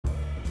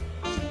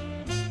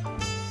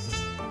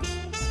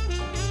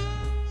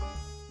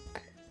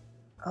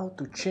How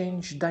to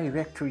change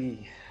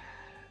directory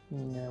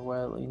in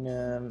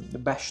the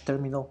bash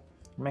terminal,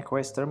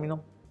 macOS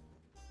terminal.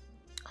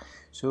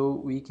 So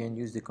we can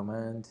use the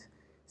command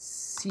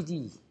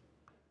cd,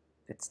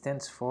 that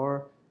stands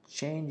for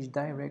change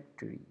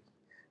directory.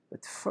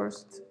 But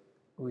first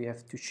we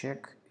have to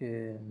check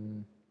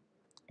in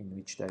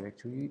which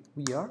directory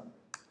we are.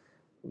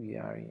 We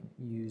are in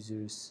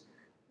users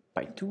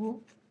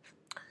PyTool,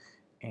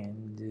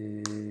 and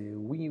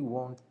we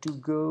want to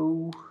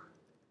go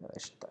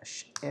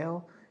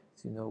 /l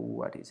to know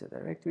what is a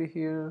directory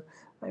here.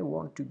 I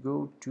want to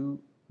go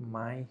to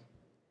my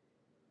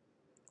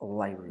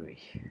library,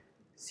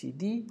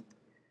 cd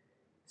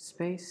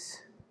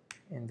space,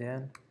 and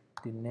then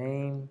the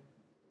name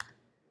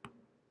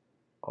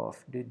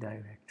of the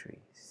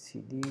directory,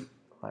 cd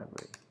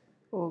library.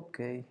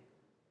 Okay,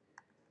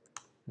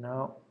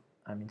 now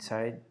I'm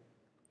inside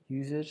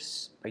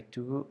users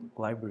PyTool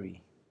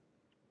library.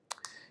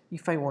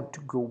 If I want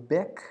to go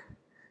back,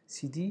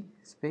 cd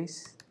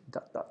space ...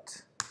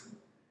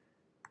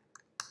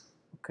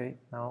 Okay,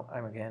 now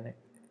I'm again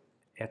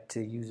at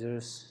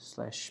users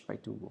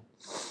 /PyTool.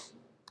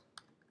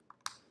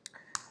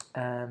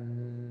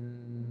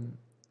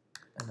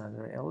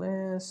 Another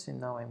ls,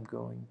 and now I'm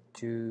going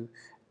to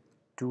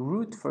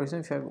root. For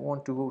example, if I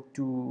want to go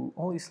to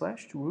only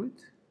 / to root,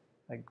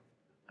 I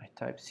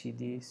type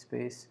cd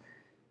space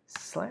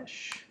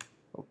 /.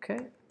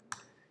 Okay,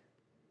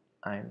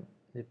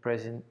 the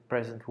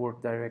present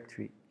work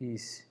directory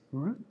is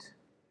root.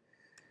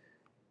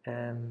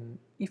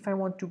 If I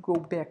want to go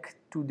back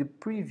to the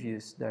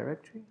previous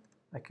directory,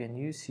 I can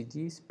use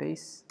cd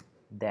space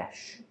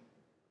dash.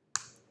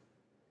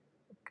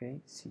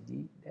 Okay,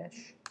 cd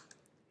dash,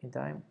 and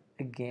I'm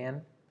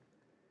again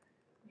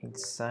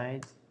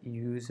inside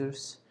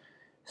users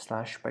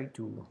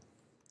 /PyTool.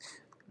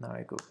 Now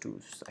I go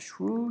to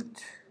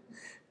 /root,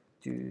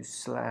 to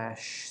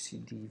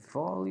 /cd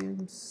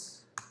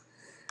volumes.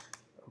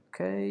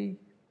 Okay,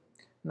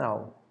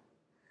 now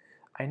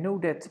I know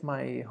that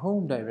my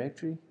home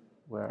directory,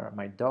 where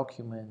my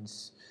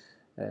documents,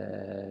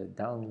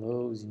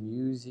 downloads,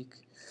 music,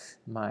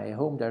 my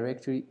home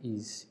directory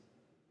is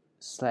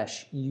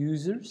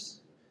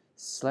 /users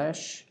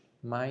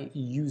 /my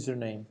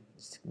username,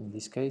 in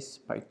this case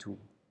PyTool.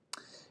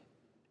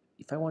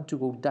 If I want to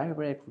go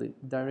directly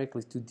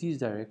to this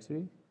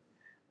directory,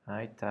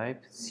 I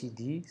type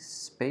cd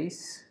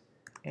space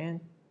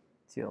and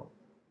till.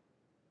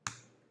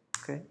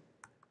 Okay,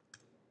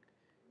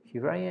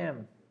 here I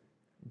am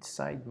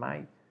inside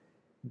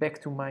back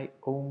to my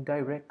own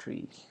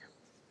directory.